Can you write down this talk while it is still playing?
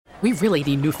We really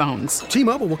need new phones.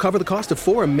 T-Mobile will cover the cost of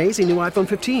 4 amazing new iPhone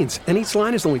 15s, and each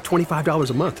line is only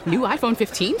 $25 a month. New iPhone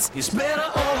 15s? It's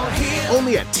better over here.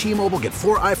 Only at T-Mobile, get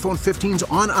 4 iPhone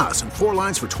 15s on us and 4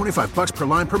 lines for $25 per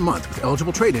line per month with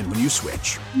eligible trade-in when you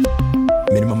switch.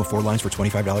 Minimum of 4 lines for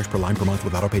 $25 per line per month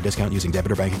with autopay discount using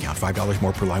debit or bank account. $5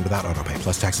 more per line without autopay,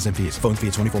 plus taxes and fees. Phone fee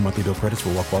at 24 monthly bill credits for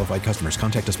well-qualified customers.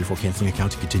 Contact us before canceling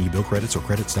account to continue bill credits or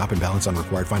credit stop and balance on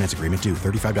required finance agreement due.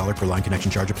 $35 per line connection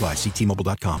charge applies. See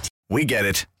T-Mobile.com. We get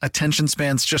it. Attention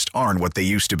spans just aren't what they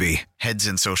used to be. Heads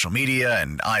in social media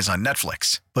and eyes on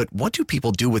Netflix. But what do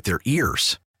people do with their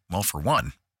ears? Well, for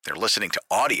one, they're listening to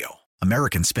audio.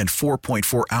 Americans spend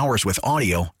 4.4 hours with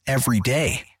audio every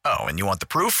day. Oh, and you want the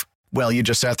proof? Well, you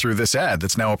just sat through this ad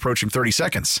that's now approaching 30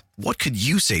 seconds. What could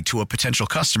you say to a potential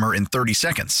customer in 30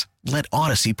 seconds? Let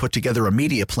Odyssey put together a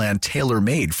media plan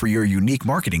tailor-made for your unique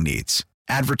marketing needs.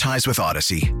 Advertise with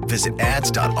Odyssey. Visit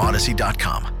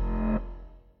ads.odyssey.com.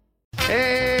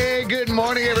 Hey, good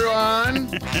morning, everyone.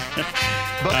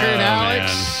 Booker and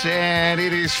Alex, and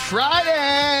it is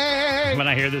Friday. When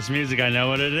I hear this music, I know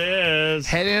what it is.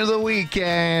 Head into the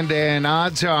weekend, and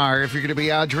odds are, if you're going to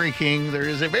be out drinking, there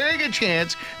is a very good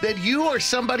chance that you or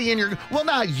somebody in your, well,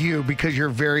 not you, because you're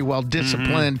very well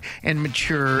disciplined and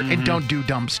mature and don't do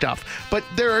dumb stuff. But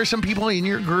there are some people in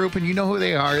your group, and you know who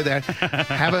they are, that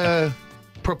have a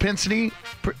propensity.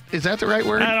 Is that the right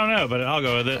word? I don't know, but I'll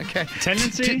go with it. Okay.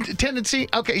 Tendency? Tendency?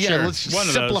 Okay, yeah, Sure. let's One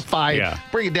of those. simplify it, Yeah.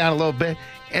 bring it down a little bit,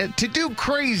 and to do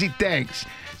crazy things.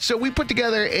 So we put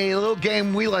together a little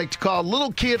game we like to call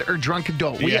Little Kid or Drunk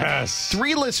Adult. We have Yes.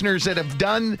 3 listeners that have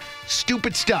done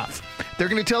stupid stuff. They're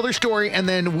going to tell their story, and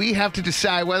then we have to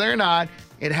decide whether or not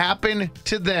it happened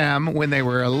to them when they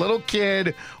were a little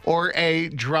kid or a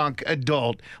drunk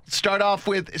adult. Let's start off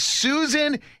with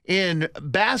Susan in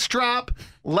Bastrop.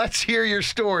 Let's hear your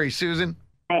story, Susan.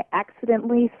 I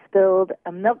accidentally spilled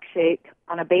a milkshake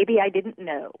on a baby I didn't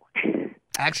know.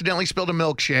 Accidentally spilled a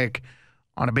milkshake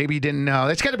on a baby you didn't know.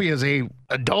 That's got to be as a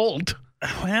adult.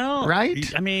 Well,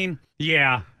 Right? I mean,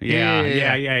 Yeah.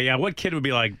 yeah. What kid would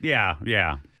be like, yeah,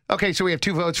 Okay, so we have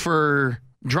 2 votes for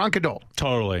drunk adult.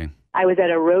 totally. I was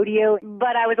at a rodeo,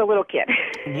 but I was a little kid.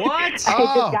 What? I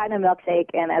had just gotten a milkshake,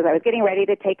 and as I was getting ready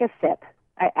to take a sip,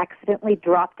 I accidentally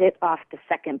dropped it off the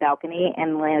second balcony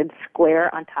and landed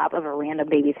square on top of a random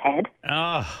baby's head.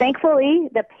 Oh, Thankfully,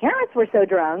 the parents were so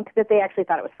drunk that they actually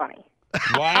thought it was funny.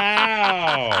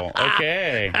 wow.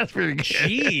 Okay. That's pretty good.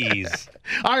 Jeez.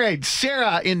 All right,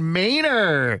 Sarah in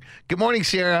Manor. Good morning,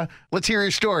 Sarah. Let's hear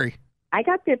your story. I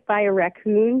got bit by a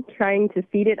raccoon trying to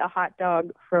feed it a hot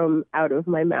dog from out of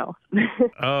my mouth.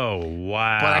 Oh,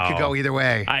 wow. Well, that could go either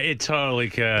way. It totally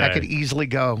could. That could easily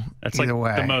go That's either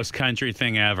like way. the most country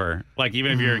thing ever. Like,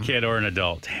 even if you're a kid or an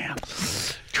adult. Damn.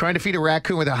 Trying to feed a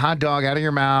raccoon with a hot dog out of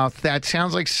your mouth. That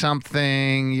sounds like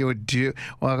something you would do.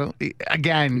 Well,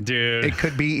 again, Dude. it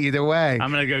could be either way.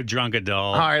 I'm going to go drunk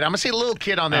adult. All right, I'm going to say little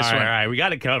kid on this all one. right. We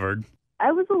got it covered.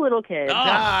 I was a little kid.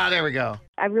 There we go.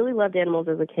 I really loved animals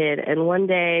as a kid, and one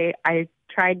day I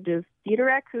tried to feed a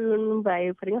raccoon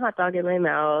by putting a hot dog in my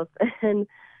mouth, and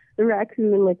the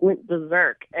raccoon went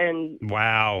berserk and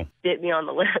Wow. bit me on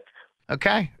the lip.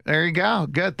 Okay, there you go.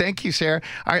 Good. Thank you, Sarah.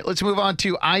 All right, let's move on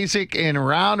to Isaac in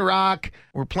Round Rock.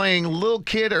 We're playing little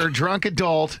kid or drunk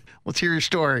adult. Let's hear your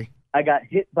story. I got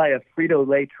hit by a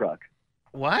Frito-Lay truck.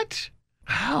 What?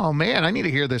 Oh, man, I need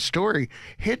to hear this story.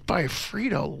 Hit by a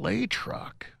Frito-Lay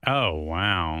truck. Oh,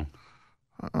 wow.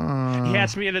 He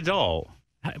has to be an adult.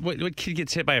 What kid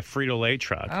gets hit by a Frito-Lay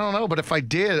truck? I don't know, but if I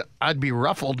did, I'd be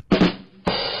ruffled.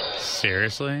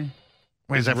 Seriously?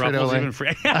 Wait, is that Ruffles Frito-Lay? even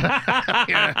free?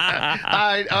 Yeah.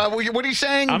 All right, what are you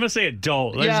saying? I'm going to say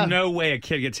adult. There's Yeah. no way a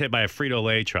kid gets hit by a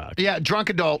Frito-Lay truck. Yeah, drunk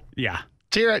adult. Yeah.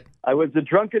 Let's hear it. I was a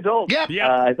drunk adult. Yep. Yep.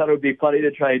 I thought it would be funny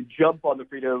to try and jump on the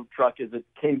Frito truck as it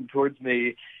came towards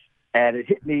me, and it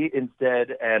hit me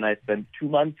instead, and I spent 2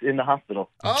 months in the hospital.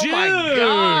 Oh, Dude! my gosh.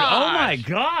 Oh, my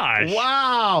gosh.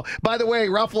 Wow. By the way,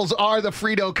 Ruffles are the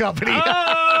Frito company.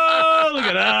 Oh, look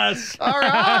at us. All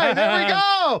right, there we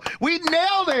go. We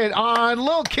nailed it on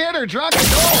Little Kid or Drunk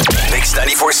Adult. Mix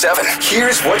 94.7.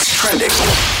 Here's what's trending.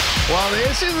 Well,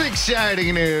 this is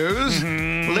exciting news.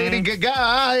 Lady Gaga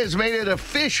has made it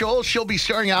official. She'll be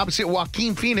starring opposite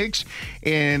Joaquin Phoenix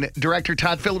in director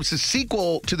Todd Phillips'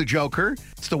 sequel to The Joker.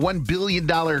 It's the $1 billion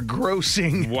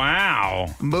grossing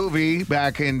Wow. movie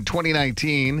back in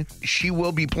 2019. She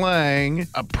will be playing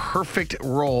a perfect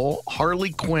role,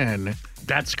 Harley Quinn.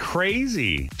 That's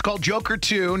crazy. It's called Joker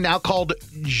 2, now called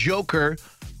Joker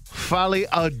Folie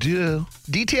à Deux.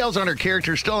 Details on her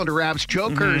character still under wraps.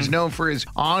 Joker is known for his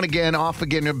on-again,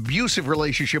 off-again abusive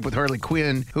relationship with Harley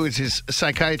Quinn, who is his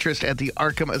psychiatrist at the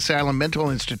Arkham Asylum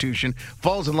Mental Institution,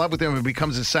 falls in love with him and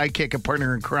becomes his sidekick and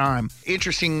partner in crime.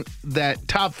 Interesting that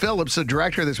Todd Phillips, the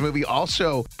director of this movie,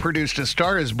 also produced A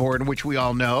Star is Born, which we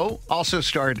all know, also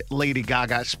starred Lady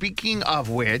Gaga. Speaking of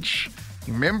which,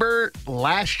 remember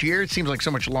last year, it seems like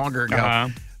so much longer ago,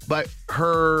 but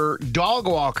her dog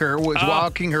walker was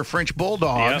walking her French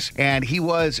bulldogs, and he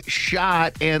was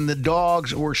shot, and the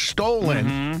dogs were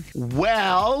stolen.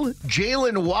 Well,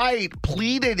 Jalen White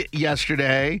pleaded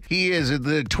yesterday. He is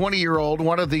the 20-year-old,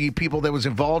 one of the people that was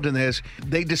involved in this.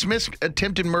 They dismissed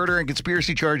attempted murder and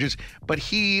conspiracy charges, but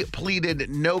he pleaded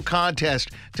no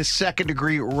contest to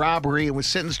second-degree robbery and was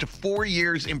sentenced to 4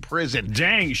 years in prison.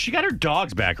 Dang, she got her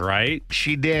dogs back, right?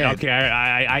 She did. Okay,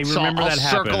 I remember that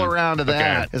happened. I'll circle around to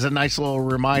that as a nice little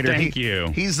reminder. Thank you.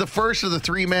 He's the first of the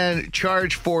 3 men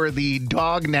charged for the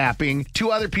dog napping. 2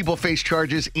 other people face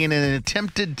charges in an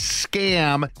attempted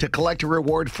scam to collect a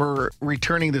reward for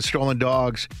returning the stolen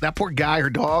dogs. That poor guy,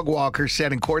 her dog walker,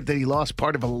 said in court that he lost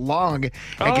part of a lung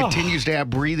and continues to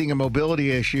have breathing and mobility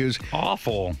issues.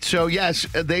 Awful. So, yes,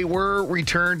 they were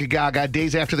returned to Gaga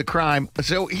days after the crime.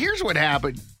 So here's what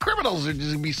happened. Criminals are just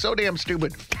going to be so damn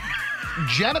stupid.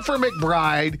 Jennifer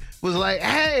McBride was like,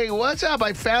 hey, what's up?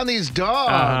 I found these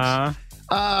dogs.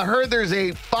 Heard there's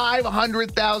a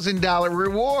 $500,000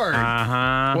 reward.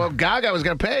 Well, Gaga was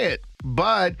going to pay it.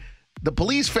 But the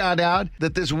police found out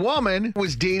that this woman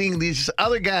was dating this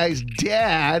other guy's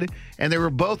dad, and they were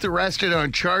both arrested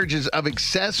on charges of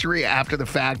accessory after the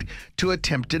fact to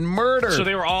attempted murder. So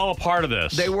they were all a part of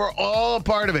this. They were all a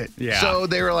part of it. Yeah. So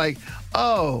they were like,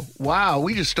 oh, wow,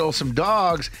 we just stole some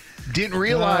dogs. Didn't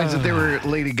realize that they were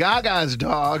Lady Gaga's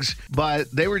dogs, but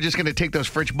they were just going to take those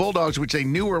French bulldogs, which they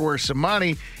knew were worth some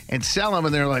money, and sell them.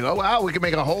 And they're like, oh, wow, we can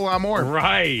make a whole lot more.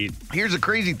 Right. Here's the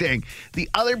crazy thing. The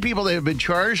other people that have been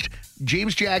charged,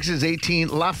 James Jackson is 18,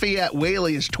 Lafayette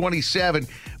Whaley is 27,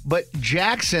 but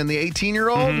Jackson, the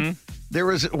 18-year-old, there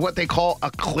was what they call a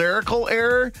clerical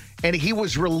error, and he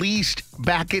was released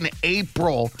back in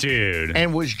April. Dude.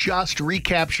 And was just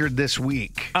recaptured this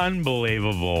week.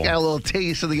 Unbelievable. Got a little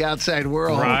taste of the outside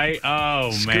world. Right?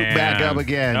 Oh, Scoop man. back up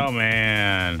again. Oh,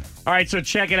 man. All right, so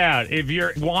check it out. If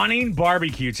you're wanting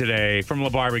barbecue today from La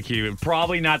Barbecue,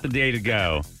 probably not the day to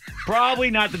go. Probably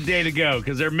not the day to go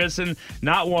because they're missing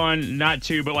not 1, not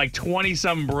 2, but like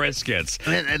 20-some briskets.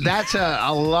 And that's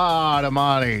a lot of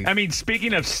money. I mean,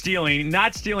 speaking of stealing,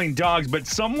 not stealing dogs, but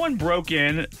someone broke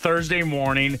in Thursday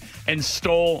morning and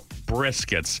stole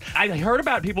briskets. I heard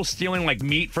about people stealing like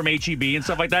meat from H-E-B and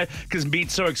stuff like that because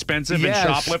meat's so expensive and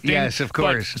shoplifting. Yes, of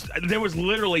course. But there was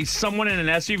literally someone in an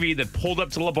SUV that pulled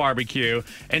up to La Barbecue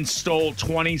and stole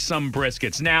 20-some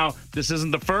briskets. Now, this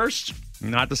isn't the first.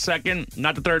 Not the second,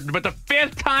 not the third, but the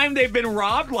 5th time they've been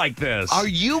robbed like this. Are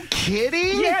you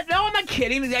kidding? Yeah, no, I'm not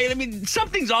kidding. I mean,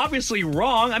 something's obviously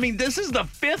wrong. I mean, this is the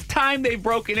 5th time they've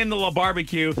broken into La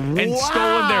Barbecue and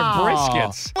stolen their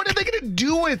briskets. What are they going to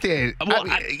do with it? Well,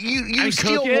 you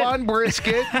steal one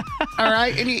brisket, all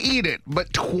right, and you eat it.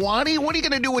 But 20? What are you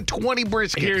going to do with 20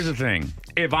 briskets? Here's the thing.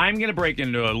 If I'm going to break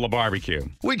into a La Barbecue,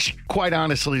 which, quite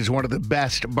honestly, is one of the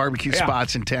best barbecue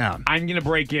spots in town, I'm going to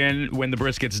break in when the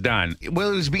brisket's done.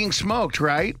 Well, it was being smoked,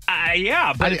 right?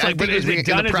 Yeah, but it's like, but is it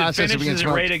done? Is it finished? Is it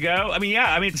ready to go? I mean,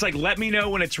 yeah. I mean, it's like, let me know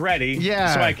when it's ready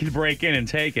so I can break in and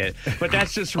take it. But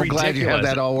that's just ridiculous. I'm glad you have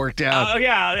that all worked out. Oh,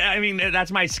 yeah. I mean,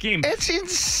 that's my scheme. It's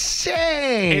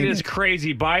insane. It is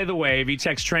crazy. By the way, if you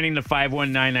text trending to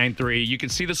 51993, you can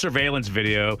see the surveillance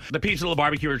video. The peeps at La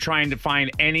Barbecue are trying to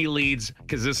find any leads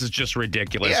because this is just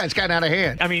ridiculous. Yeah, it's gotten out of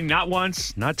hand. I mean, not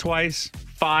once, not twice.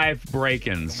 5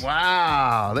 break-ins.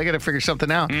 Wow. They got to figure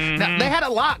something out. Now, they had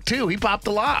a lock, too. He popped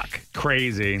the lock.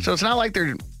 Crazy. So it's not like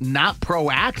they're not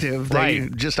proactive. They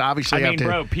just obviously have to.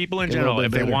 Bro, people in general,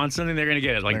 if they want something, they're going to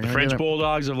get it. Like the French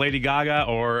Bulldogs of Lady Gaga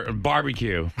or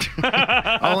barbecue.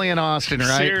 Only in Austin,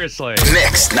 right? Seriously.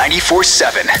 Mix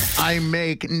 94.7. I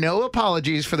make no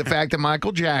apologies for the fact that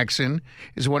Michael Jackson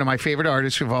is one of my favorite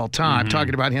artists of all time.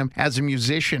 Talking about him as a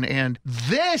musician. And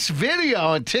this video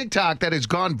on TikTok that has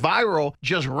gone viral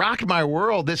just rocked my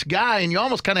world. This guy, and you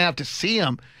almost kind of have to see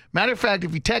him. Matter of fact,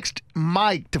 if you text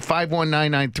Mike to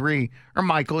 51993, or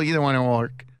Michael, either one will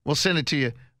work, we'll send it to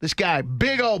you. This guy,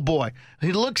 big old boy.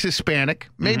 He looks Hispanic,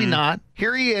 maybe not.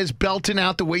 Here he is belting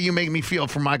out The Way You Make Me Feel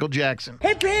from Michael Jackson.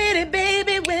 Hey, pretty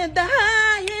baby with the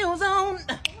high heels on.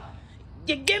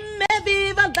 You give me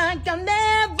fever like I've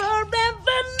never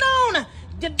ever known.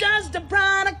 You're just a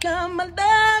product of my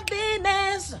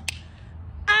loveliness.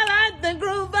 I like the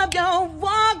groove of your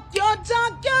walk, your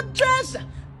talk, your dress.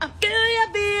 I feel your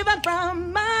fever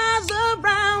from miles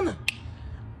around.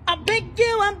 I'll pick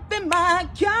you up in my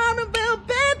car and we'll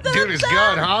beat the Dude is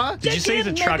good, huh? Did you say he's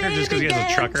a trucker just because he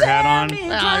has a trucker hat on?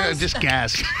 Just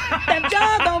guess. That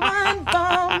you're the one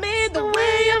for me, the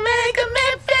way you're making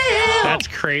me feel. That's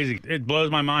crazy. It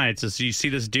blows my mind. It's just you see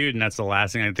this dude, and that's the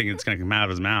last thing I think that's going to come out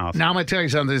of his mouth. Now I'm going to tell you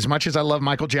something. As much as I love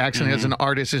Michael Jackson as an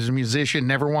artist, as a musician,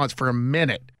 never once for a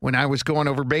minute when I was going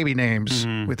over baby names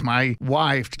with my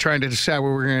wife trying to decide what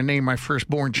we were going to name my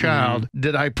firstborn child,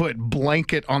 did I put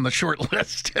Blanket on the short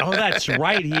list. Oh, that's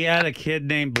right. He had a kid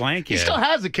named Blanket. He still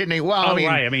has a kid named, well,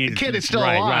 right. the kid is still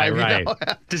right, alive. Right. You know?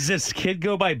 Does this kid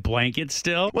go by Blanket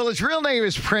still? Well, his real name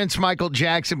is Prince Michael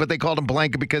Jackson, but they called him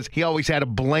Blanket because he always had a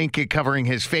blanket covering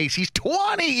his face. He's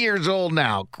 20 years old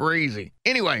now. Crazy.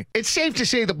 Anyway, it's safe to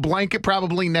say the Blanket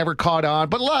probably never caught on,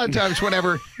 but a lot of times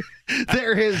whenever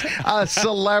there is a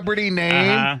celebrity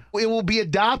name, it will be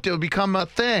adopted, become a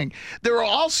thing. There are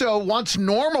also once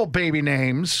normal baby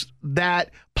names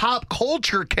that pop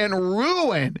culture can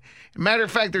ruin. Matter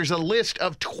of fact, there's a list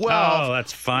of 12. Oh,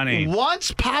 that's funny.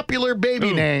 Once popular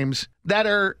baby names that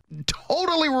are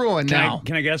totally ruined now.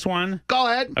 Can I guess one? Go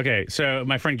ahead. Okay, so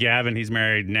my friend Gavin, he's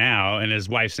married now, and his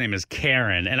wife's name is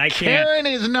Karen, and I can't. Karen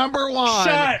is number one.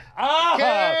 Shut up.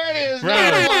 Karen is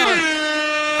number one.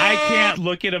 I can't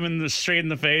look at him straight in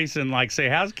the face and say,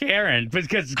 "How's Karen?"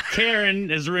 Because Karen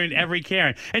has ruined every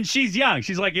Karen, and she's young.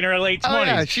 She's in her late 20s. Oh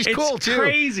yeah, she's cool too.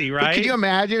 Crazy, right? But could you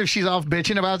imagine if she's off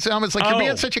bitching about something? It's you're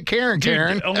being such a Karen,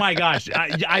 Karen. Dude, oh my gosh,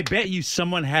 I bet you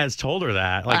someone has told her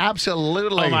that.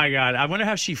 Absolutely. Oh my God, I wonder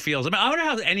how she feels. I wonder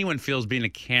how anyone feels being a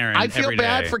Karen. I feel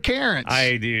bad for Karens.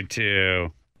 I do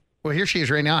too. Well, here she is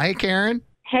right now. Hey, Karen.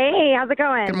 Hey, how's it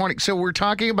going? Good morning. So we're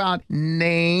talking about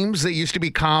names that used to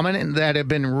be common and that have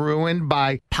been ruined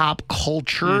by pop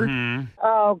culture.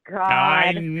 Oh,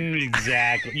 God.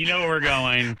 Exactly. You know where we're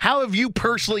going. How have you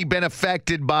personally been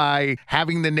affected by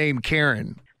having the name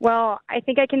Karen? Well, I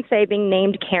think I can say being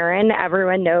named Karen,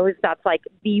 everyone knows that's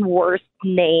the worst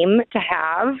name to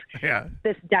have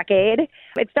this decade.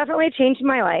 It's definitely changed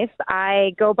my life.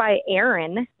 I go by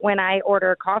Aaron when I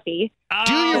order coffee.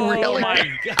 Do you really? Oh,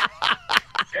 my God.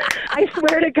 I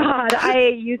swear to God, I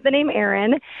use the name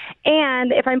Aaron.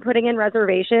 And if I'm putting in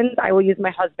reservations, I will use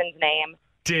my husband's name.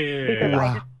 Dude. Because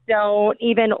I just don't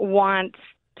even want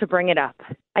to bring it up.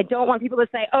 I don't want people to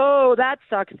say, oh, that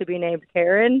sucks to be named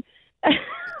Karen.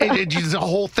 It's the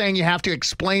whole thing. You have to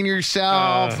explain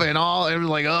yourself and all. It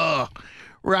was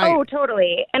right. Oh,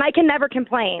 totally. And I can never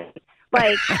complain.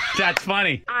 That's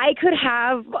funny. I could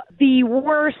have the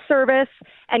worst service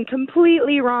and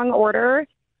completely wrong order,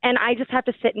 and I just have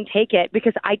to sit and take it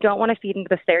because I don't want to feed into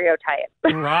the stereotype.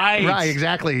 Right. Right,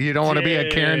 exactly. You don't want to be a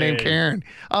Karen named Karen.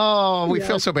 Oh, we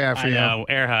feel so bad for you. I know.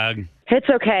 Air hug. It's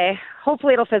okay.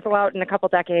 Hopefully it'll fizzle out in a couple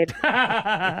decades.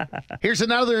 Here's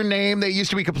another name that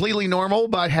used to be completely normal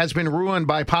but has been ruined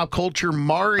by pop culture,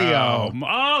 Mario.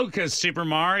 Oh, because Super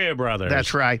Mario Brothers.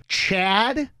 That's right.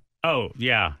 Chad. Oh,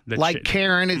 yeah.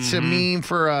 Karen, it's a meme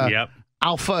for a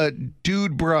alpha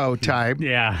dude bro type.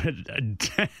 Yeah.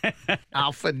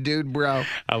 Alpha dude bro.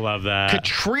 I love that.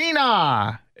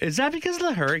 Katrina. Is that because of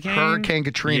the hurricane? Hurricane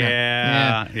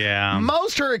Katrina. Yeah.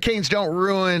 Most hurricanes don't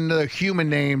ruin the human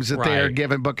names that they are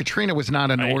given, but Katrina was not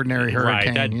an ordinary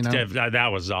hurricane. Right. That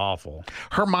was awful.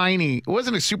 Hermione. It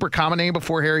wasn't a super common name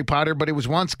before Harry Potter, but it was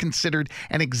once considered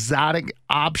an exotic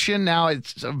option. Now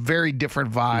it's a very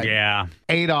different vibe. Yeah.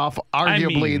 Adolf,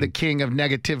 arguably the king of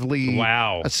negatively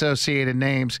associated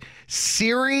names.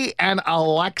 Siri and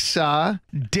Alexa.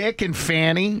 Dick and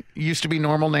Fanny used to be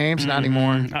normal names, not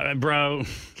anymore. Bro,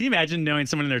 can you imagine knowing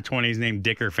someone in their 20s named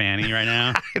Dick or Fanny right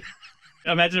now?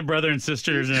 Imagine a brother and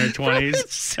sisters in their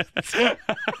 20s.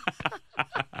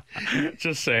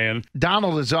 Just saying.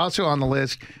 Donald is also on the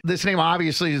list. This name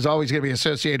obviously is always going to be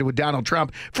associated with Donald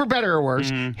Trump, for better or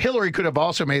worse. Hillary could have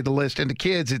also made the list, and to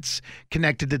kids, it's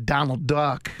connected to Donald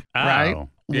Duck, right?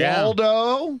 Yeah.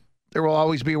 Waldo. There will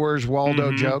always be Where's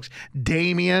Waldo jokes.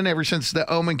 Damien, ever since The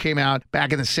Omen came out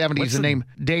back in the 70s, the name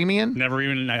Damien.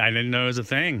 I didn't know it was a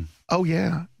thing. Oh,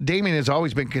 yeah. Damien has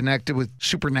always been connected with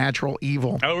supernatural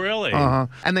evil. Oh, really? Uh-huh.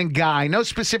 And then Guy. No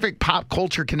specific pop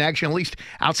culture connection, at least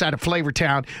outside of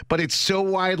Flavortown, but it's so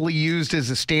widely used as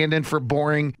a stand-in for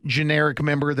boring, generic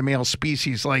member of the male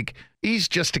species. He's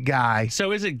just a guy.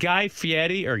 So is it Guy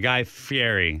Fieri or Guy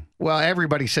Fieri? Well,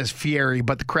 everybody says Fieri,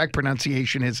 but the correct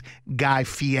pronunciation is Guy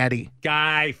Fieri.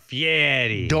 Guy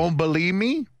Fieri. Don't believe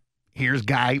me? Here's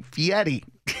Guy Fieri.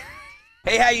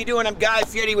 Hey, how you doing? I'm Guy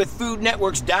Fieri with Food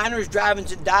Network's Diners,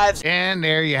 Drive-Ins, and Dives. And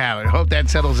there you have it. Hope that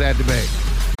settles that debate.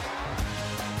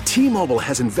 T-Mobile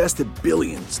has invested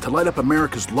billions to light up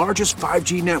America's largest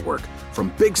 5G network,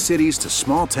 from big cities to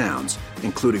small towns,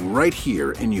 including right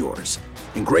here in yours.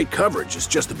 And great coverage is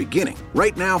just the beginning.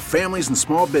 Right now, families and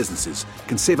small businesses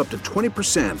can save up to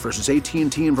 20% versus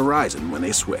AT&T and Verizon when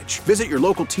they switch. Visit your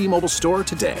local T-Mobile store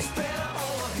today.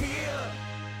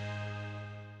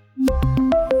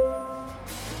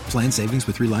 Plan savings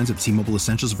with 3 lines of T-Mobile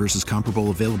Essentials versus comparable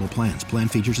available plans. Plan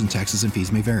features and taxes and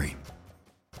fees may vary.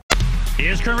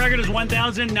 His current record is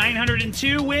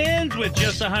 1,902 wins with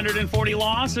just 140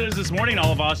 losses. This morning,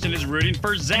 all of Austin is rooting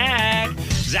for Zach.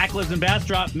 Zach lives in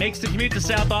Bastrop, makes the commute to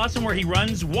South Austin where he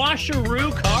runs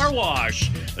Washeroo Car Wash.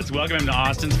 Let's welcome him to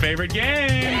Austin's favorite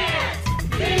game.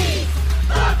 What's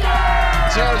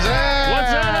up, Zach?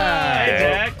 What's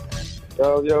up,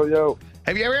 Zach? Yo.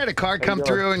 Have you ever had a car come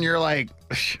through and you're like,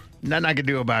 nothing I can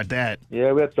do about that?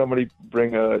 Yeah, we had somebody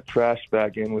bring a trash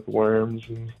bag in with worms.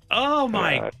 Oh,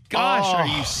 my gosh. Are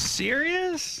you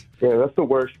serious? Yeah, that's the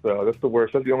worst, though. That's the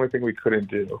worst. That's the only thing we couldn't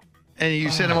do. And you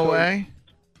sent him away?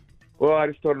 Well, I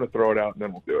just told him to throw it out, and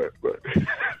then we'll do it. But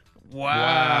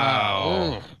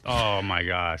Wow. Oh, my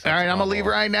gosh. All right, I'm going to leave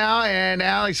right now, and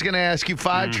Alex is going to ask you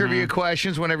 5 trivia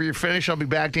questions. Whenever you're finished, I'll be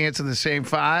back to answer the same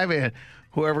 5, and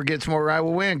whoever gets more right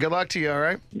will win. Good luck to you, all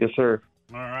right? Yes, sir.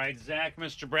 All right, Zach,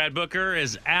 Mr. Brad Booker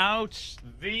is out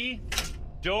the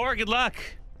door. Good luck.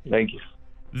 Thank you.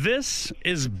 This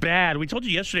is bad. We told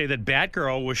you yesterday that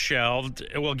Batgirl was shelved.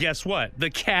 Well, guess what? The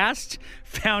cast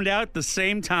found out the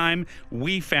same time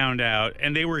we found out,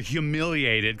 and they were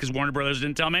humiliated because Warner Brothers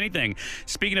didn't tell them anything.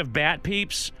 Speaking of Bat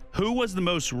Peeps, who was the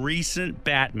most recent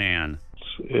Batman?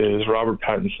 Is Robert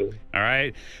Pattinson. All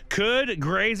right. Could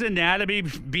Grey's Anatomy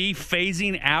be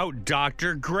phasing out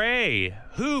Dr. Grey?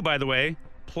 Who, by the way,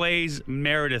 plays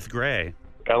Meredith Grey?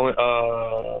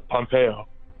 Pompeo.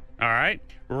 All right.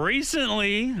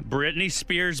 Recently, Britney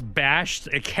Spears bashed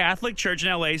a Catholic church in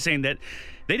L.A. saying that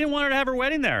they didn't want her to have her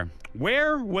wedding there.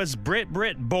 Where was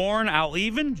Brit born? I'll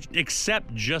even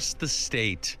accept just the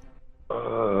state.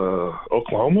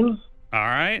 Oklahoma? All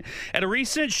right. At a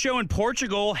recent show in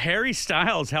Portugal, Harry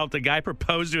Styles helped a guy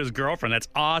propose to his girlfriend. That's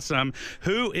awesome.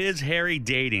 Who is Harry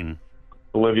dating?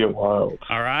 Olivia Wilde.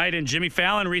 All right. And Jimmy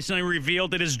Fallon recently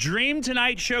revealed that his dream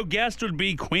Tonight Show guest would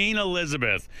be Queen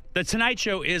Elizabeth. The Tonight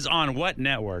Show is on what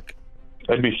network?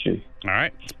 NBC. All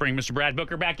right. Let's bring Mr. Brad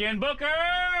Booker back in.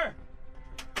 Booker!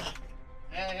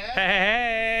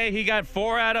 Hey, he got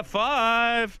 4 out of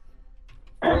 5.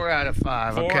 4 out of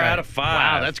 5. 4 okay. out of 5.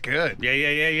 Wow, that's good.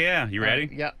 Yeah. You ready?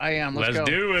 Yeah, I am. Let's go.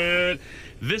 do it.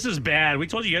 This is bad. We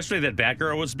told you yesterday that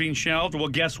Batgirl was being shelved. Well,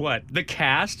 guess what? The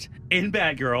cast in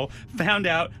Batgirl found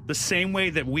out the same way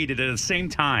that we did at the same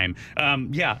time.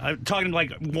 Talking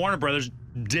like Warner Brothers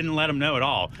didn't let them know at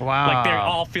all. Wow. Like they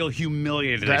all feel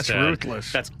humiliated. That's they said.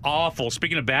 ruthless. That's awful.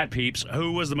 Speaking of Bat Peeps,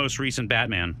 who was the most recent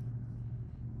Batman?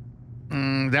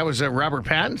 That was Robert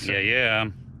Pattinson. Yeah.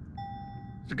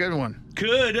 It's a good one.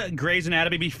 Could Grey's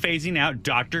Anatomy be phasing out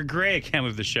Dr. Grey? I can't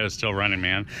believe the show's still running,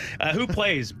 man. Who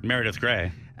plays Meredith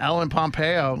Grey? Ellen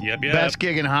Pompeo. Yep. Best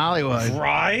gig in Hollywood.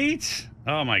 Right?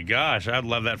 Oh, my gosh. I'd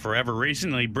love that forever.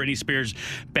 Recently, Britney Spears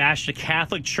bashed a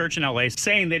Catholic church in L.A.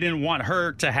 saying they didn't want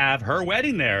her to have her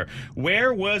wedding there.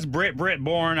 Where was Brit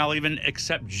born? I'll even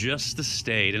accept just the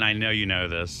state, and I know you know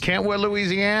this. Kentwood,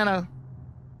 Louisiana.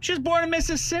 She was born in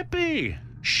Mississippi.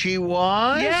 She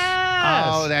was? Yes.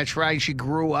 Oh, that's right. She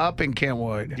grew up in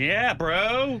Kentwood. Yeah,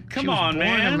 bro. Come She was on,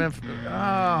 born in man.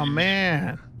 Oh,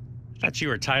 man. Thought you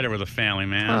were tight over the family,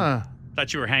 man. Huh.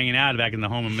 Thought you were hanging out back in the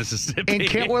home of Mississippi. In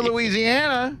Kentwood,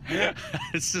 Louisiana.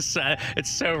 It's just,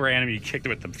 it's so random. You kicked it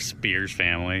with the Spears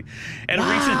family.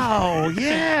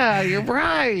 Yeah, you're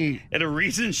right. At a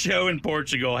recent show in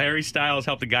Portugal, Harry Styles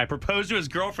helped a guy propose to his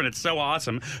girlfriend. It's so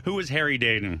awesome. Who was Harry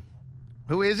dating?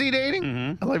 Who is he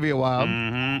dating? Olivia Wilde.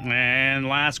 And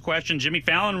last question. Jimmy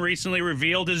Fallon recently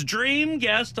revealed his dream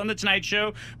guest on The Tonight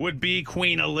Show would be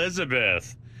Queen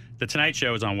Elizabeth. The Tonight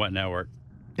Show is on what network?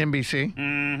 NBC.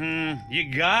 You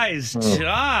guys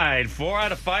tied. 4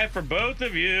 out of 5 for both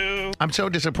of you. I'm so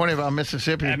disappointed about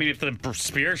Mississippi. I mean, if the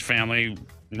Spears family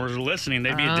were listening,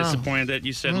 they'd be disappointed that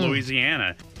you said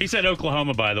Louisiana. He said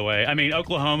Oklahoma, by the way. I mean,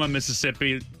 Oklahoma,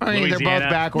 Mississippi, Louisiana. They're both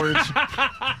backwards.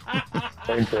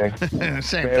 Same thing.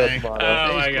 Same thing.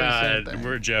 Oh, my God.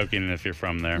 We're joking if you're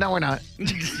from there. No, we're not.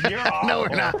 No,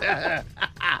 we're not.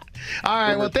 All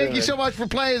right. Well, thank you so much for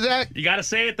playing, Zach. You got to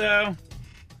say it, though.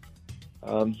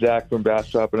 I'm Zach from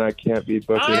Bastrop, and I can't beat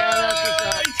Booker. Oh,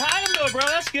 you tied him bro.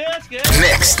 That's good. That's good.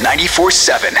 Mix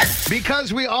 94.7.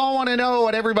 Because we all want to know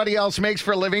what everybody else makes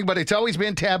for a living, but it's always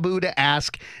been taboo to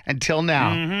ask until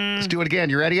now. Let's do it again.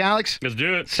 You ready, Alex? Let's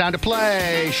do it. It's time to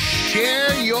play.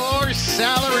 Share your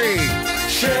salary.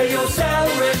 Share your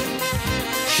salary.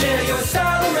 Share your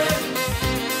salary.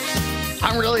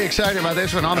 I'm really excited about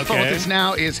this one. On the phone with us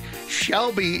now is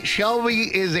Shelby.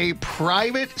 Shelby is a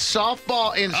private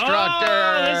softball instructor.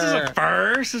 Oh, this is a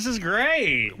first. This is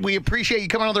great. We appreciate you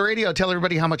coming on the radio. Tell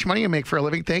everybody how much money you make for a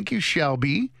living. Thank you,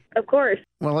 Shelby. Of course.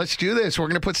 Well, let's do this. We're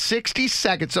going to put 60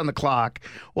 seconds on the clock.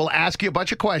 We'll ask you a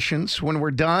bunch of questions. When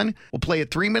we're done, we'll play a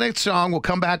 3-minute song. We'll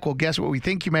come back. We'll guess what we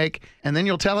think you make, and then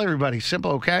you'll tell everybody.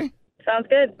 Simple, okay? Sounds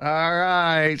good. All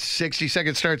right. 60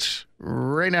 seconds starts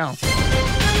right now.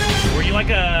 Were you like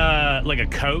a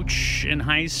coach in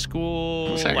high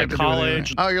school, like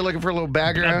college? Oh, you're looking for a little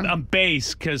background? I'm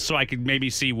base, so I could maybe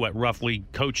see what roughly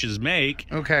coaches make.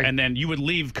 Okay. And then you would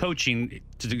leave coaching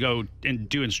to go and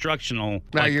do instructional.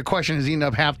 Now, your question is eating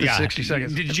up half the 60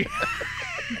 seconds. Did you?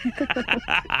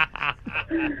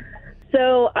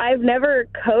 So I've never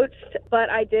coached, but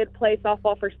I did play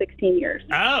softball for 16 years.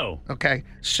 Oh. Okay.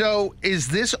 So is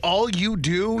this all you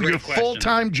do? Great Your question.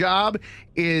 full-time job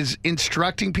is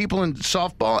instructing people in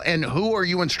softball, and who are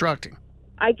you instructing?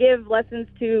 I give lessons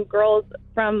to girls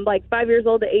from like 5 years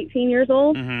old to 18 years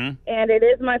old, and it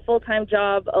is my full-time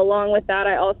job. Along with that,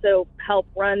 I also help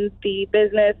run the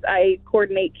business. I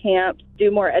coordinate camps, do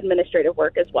more administrative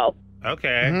work as well.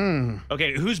 Okay.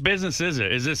 Okay, whose business is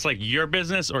it? Is this like your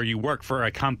business or you work for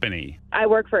a company? I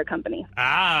work for a company.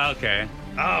 Ah, okay.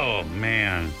 Oh,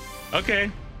 man. Okay.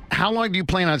 How long do you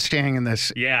plan on staying in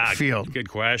this field? Good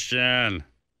question.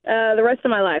 The rest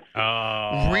of my life.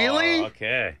 Oh. Really?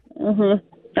 Okay.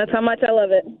 That's how much I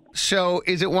love it. So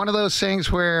is it one of those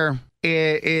things where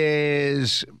it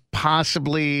is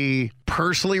possibly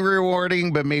personally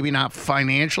rewarding, but maybe not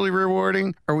financially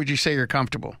rewarding? Or would you say you're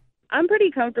comfortable? I'm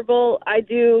pretty comfortable. I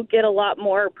do get a lot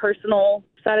more personal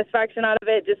satisfaction out of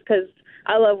it just because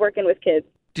I love working with kids.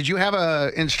 Did you have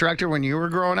an instructor when you were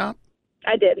growing up?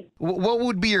 I did. What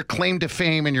would be your claim to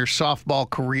fame in your softball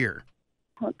career?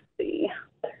 Let's see.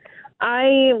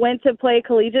 I went to play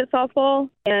collegiate softball,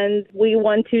 and we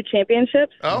won 2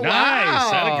 championships. Oh, nice.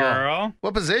 wow. Atta girl.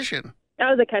 What position?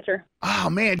 I was a catcher. Oh,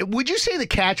 man. Would you say the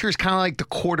catcher is kind of like the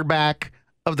quarterback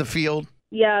of the field?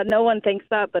 Yeah, no one thinks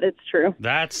that, but it's true.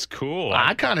 That's cool.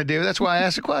 I kind of do. That's why I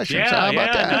asked the question. Yeah, so how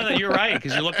about that? No, you're right,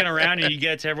 because you're looking around and you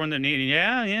get to everyone that needs.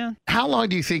 Yeah. How long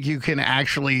do you think you can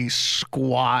actually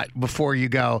squat before you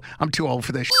go, I'm too old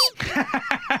for this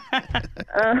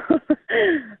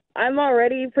I'm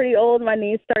already pretty old. My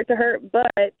knees start to hurt,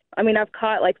 but I mean, I've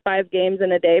caught like 5 games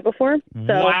in a day before.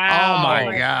 So. Wow. Oh,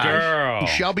 my gosh. Girl.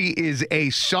 Shelby is a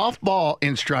softball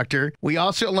instructor. We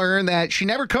also learned that she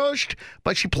never coached,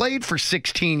 but she played for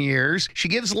 16 years. She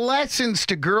gives lessons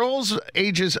to girls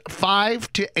ages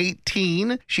 5 to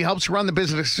 18. She helps run the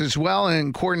business as well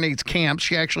and coordinates camps.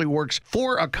 She actually works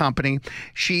for a company.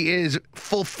 She is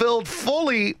fulfilled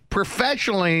fully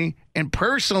professionally and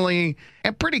personally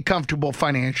and pretty comfortable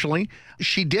financially.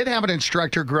 She did have an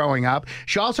instructor growing up.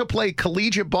 She also played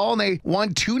collegiate ball, and they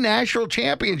won 2 national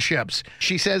championships.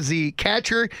 She says the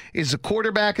catcher is the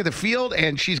quarterback of the field,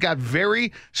 and she's got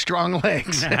very strong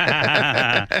legs. All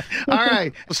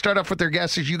right. Let's start off with their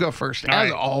guesses. You go first.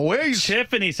 As always.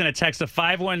 Tiffany sent a text to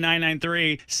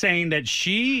 51993 saying that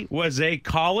she was a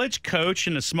college coach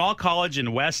in a small college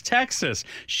in West Texas.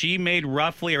 She made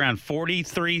roughly around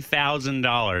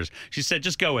 $43,000. She said,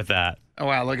 just go with that. Oh,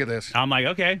 wow. Look at this. I'm like,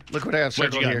 okay. Look what I have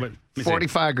circled here. Let me see.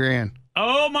 45 grand.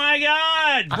 Oh, my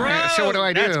God, bro. All right, so what do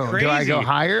I do? That's crazy. Do I go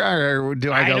higher or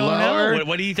do I go don't lower? know.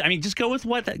 What do you? I mean, just go with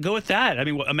what? Go with that. I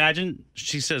mean, imagine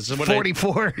she says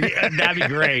 44. Yeah, that'd be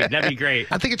great. That'd be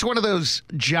great. I think it's one of those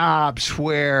jobs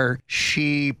where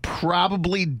she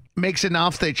probably makes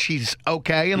enough that she's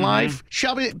okay in life.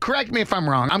 Shelby, correct me if I'm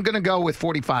wrong. I'm going to go with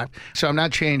 45, so I'm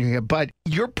not changing it. But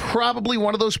you're probably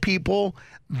one of those people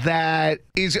that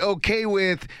is okay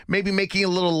with maybe making a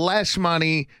little less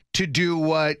money to do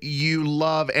what you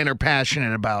love and are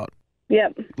passionate about.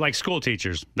 Yep. Like school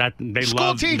teachers. They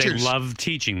School teachers. They love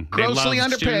teaching. Grossly they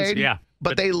love underpaid. Students. Yeah.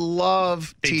 But they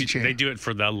love teaching. They do it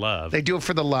for the love. They do it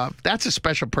for the love. That's a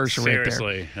special person Seriously,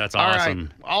 right there. That's All awesome.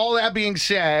 right. All that being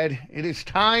said, it is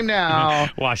time now.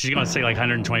 Wow, she's going to say like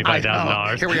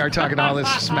 $125,000. Here we are talking all this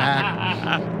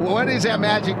smack. What is that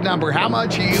magic number? How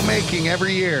much are you making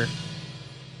every year?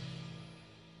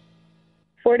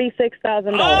 $46,000. Oh,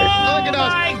 Look at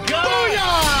us. my God.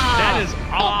 Booyah! That is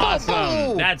awesome.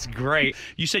 Boo-boo-boo. That's great.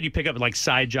 You said you pick up like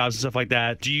side jobs and stuff like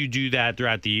that. Do you do that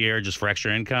throughout the year just for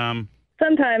extra income?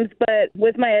 Sometimes, but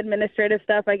with my administrative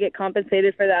stuff, I get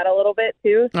compensated for that a little bit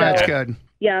too. So, That's good.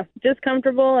 Yeah, just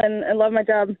comfortable and love my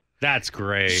job. That's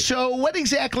great. So what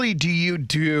exactly do you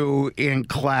do in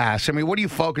class? I mean, what are you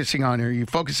focusing on? Are you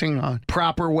focusing on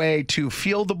proper way to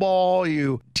field the ball? Are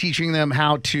you teaching them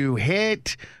how to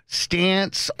hit,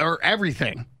 stance, or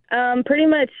everything? Pretty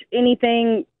much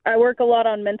anything. I work a lot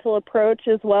on mental approach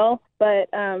as well, but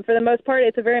for the most part,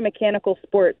 it's a very mechanical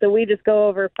sport. So we just go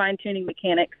over fine-tuning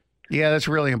mechanics. Yeah, that's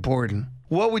really important.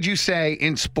 What would you say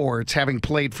in sports, having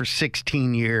played for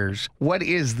 16 years, what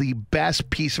is the best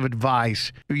piece of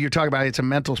advice? You're talking about it's a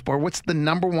mental sport. What's the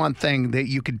number one thing that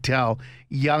you could tell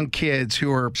young kids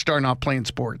who are starting off playing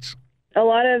sports? A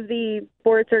lot of the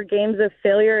sports are games of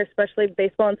failure, especially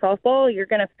baseball and softball. You're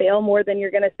going to fail more than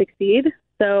you're going to succeed.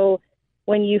 So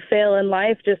when you fail in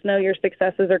life, just know your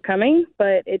successes are coming,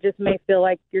 but it just may feel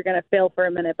like you're going to fail for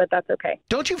a minute, but that's okay.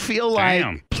 Don't you feel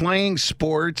like playing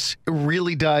sports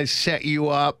really does set you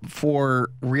up for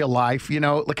real life? You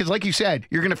know, because like you said,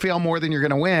 you're going to fail more than you're going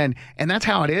to win, and that's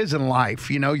how it is in life.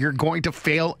 You know, you're going to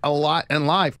fail a lot in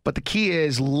life, but the key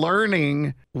is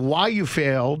learning why you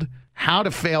failed, how to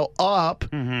fail up,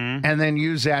 and then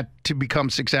use that to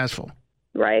become successful.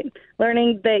 Right.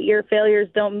 Learning that your failures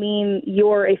don't mean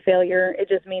you're a failure. It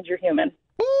just means you're human.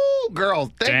 Ooh,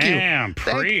 girl, thank you. Damn,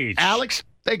 preach. Alex,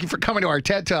 thank you for coming to our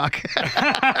TED Talk. Wow,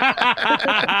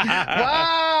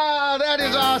 that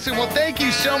is awesome. Well, thank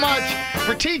you so much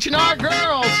for teaching our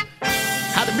girls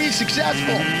how to be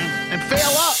successful and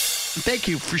fail up. Thank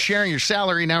you for sharing your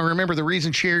salary. Now, remember, the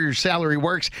reason Share Your Salary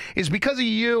works is because of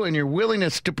you and your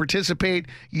willingness to participate.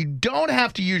 You don't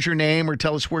have to use your name or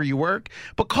tell us where you work,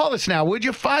 but call us now, would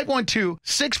you?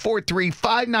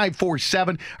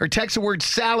 512-643-5947 or text the word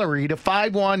salary to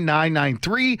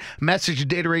 51993. Message and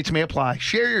data rates may apply.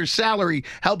 Share Your Salary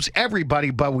helps everybody,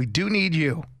 but we do need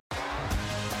you.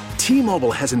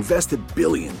 T-Mobile has invested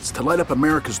billions to light up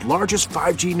America's largest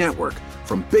 5G network,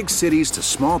 from big cities to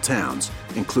small towns,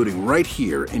 including right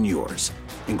here in yours.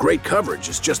 And great coverage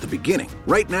is just the beginning.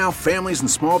 Right now, families and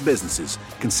small businesses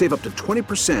can save up to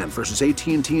 20% versus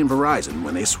AT&T and Verizon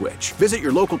when they switch. Visit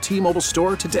your local T-Mobile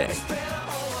store today.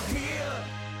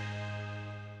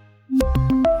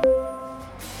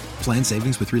 Plan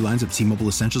savings with 3 lines of T-Mobile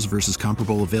Essentials versus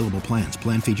comparable available plans.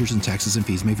 Plan features and taxes and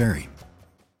fees may vary.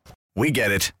 We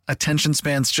get it. Attention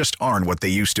spans just aren't what they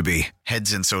used to be.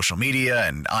 Heads in social media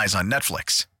and eyes on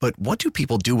Netflix. But what do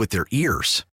people do with their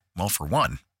ears? Well, for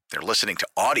one, they're listening to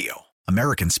audio.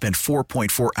 Americans spend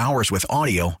 4.4 hours with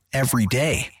audio every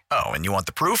day. Oh, and you want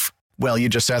the proof? Well, you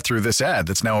just sat through this ad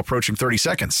that's now approaching 30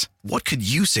 seconds. What could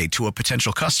you say to a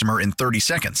potential customer in 30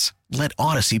 seconds? Let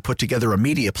Odyssey put together a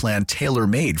media plan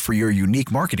tailor-made for your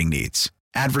unique marketing needs.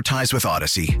 Advertise with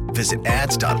Odyssey. Visit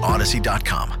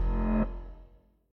ads.odyssey.com.